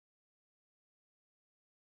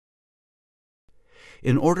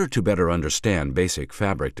In order to better understand basic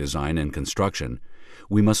fabric design and construction,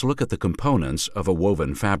 we must look at the components of a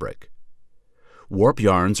woven fabric. Warp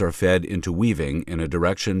yarns are fed into weaving in a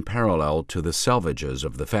direction parallel to the selvages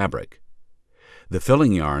of the fabric. The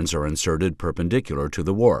filling yarns are inserted perpendicular to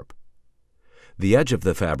the warp. The edge of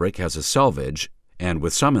the fabric has a selvage, and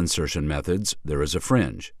with some insertion methods, there is a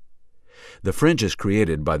fringe. The fringe is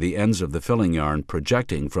created by the ends of the filling yarn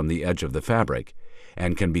projecting from the edge of the fabric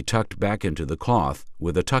and can be tucked back into the cloth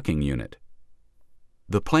with a tucking unit.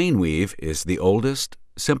 The plain weave is the oldest,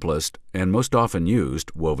 simplest, and most often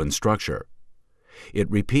used woven structure. It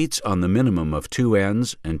repeats on the minimum of 2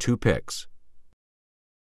 ends and 2 picks.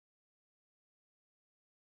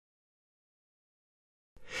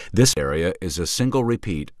 This area is a single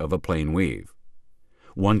repeat of a plain weave.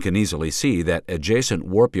 One can easily see that adjacent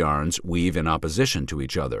warp yarns weave in opposition to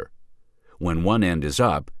each other. When one end is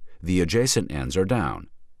up, the adjacent ends are down.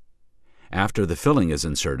 After the filling is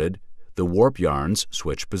inserted, the warp yarns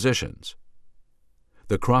switch positions.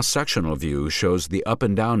 The cross-sectional view shows the up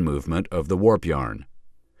and down movement of the warp yarn.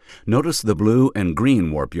 Notice the blue and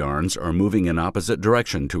green warp yarns are moving in opposite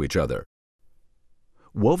direction to each other.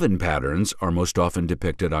 Woven patterns are most often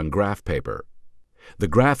depicted on graph paper. The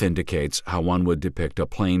graph indicates how one would depict a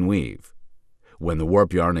plain weave. When the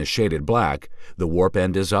warp yarn is shaded black, the warp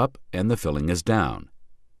end is up and the filling is down.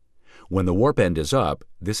 When the warp end is up,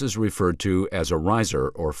 this is referred to as a riser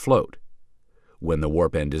or float. When the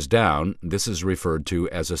warp end is down, this is referred to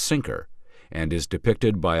as a sinker and is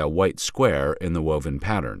depicted by a white square in the woven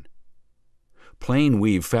pattern. Plain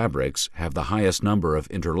weave fabrics have the highest number of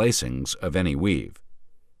interlacings of any weave.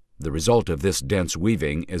 The result of this dense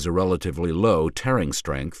weaving is a relatively low tearing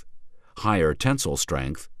strength, higher tensile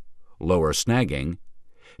strength, lower snagging,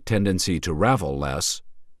 tendency to ravel less,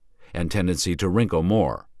 and tendency to wrinkle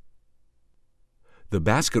more. The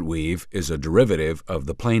basket weave is a derivative of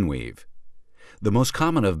the plain weave. The most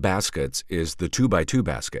common of baskets is the 2x2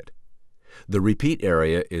 basket. The repeat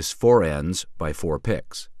area is 4 ends by 4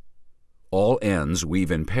 picks. All ends weave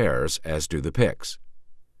in pairs, as do the picks.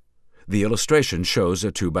 The illustration shows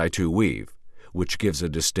a 2x2 weave, which gives a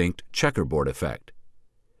distinct checkerboard effect.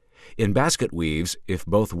 In basket weaves, if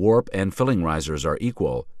both warp and filling risers are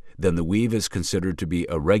equal, then the weave is considered to be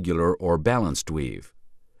a regular or balanced weave.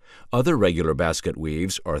 Other regular basket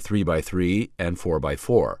weaves are 3x3 and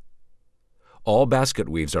 4x4. All basket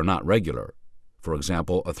weaves are not regular. For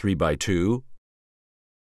example, a 3x2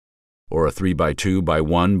 or a 3x2 by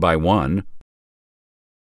 1 by 1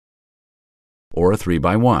 or a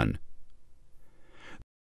 3x1.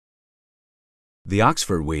 The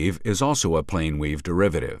Oxford weave is also a plain weave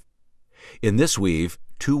derivative. In this weave,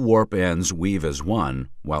 2 warp ends weave as one,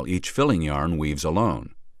 while each filling yarn weaves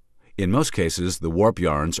alone. In most cases, the warp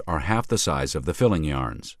yarns are half the size of the filling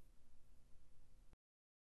yarns.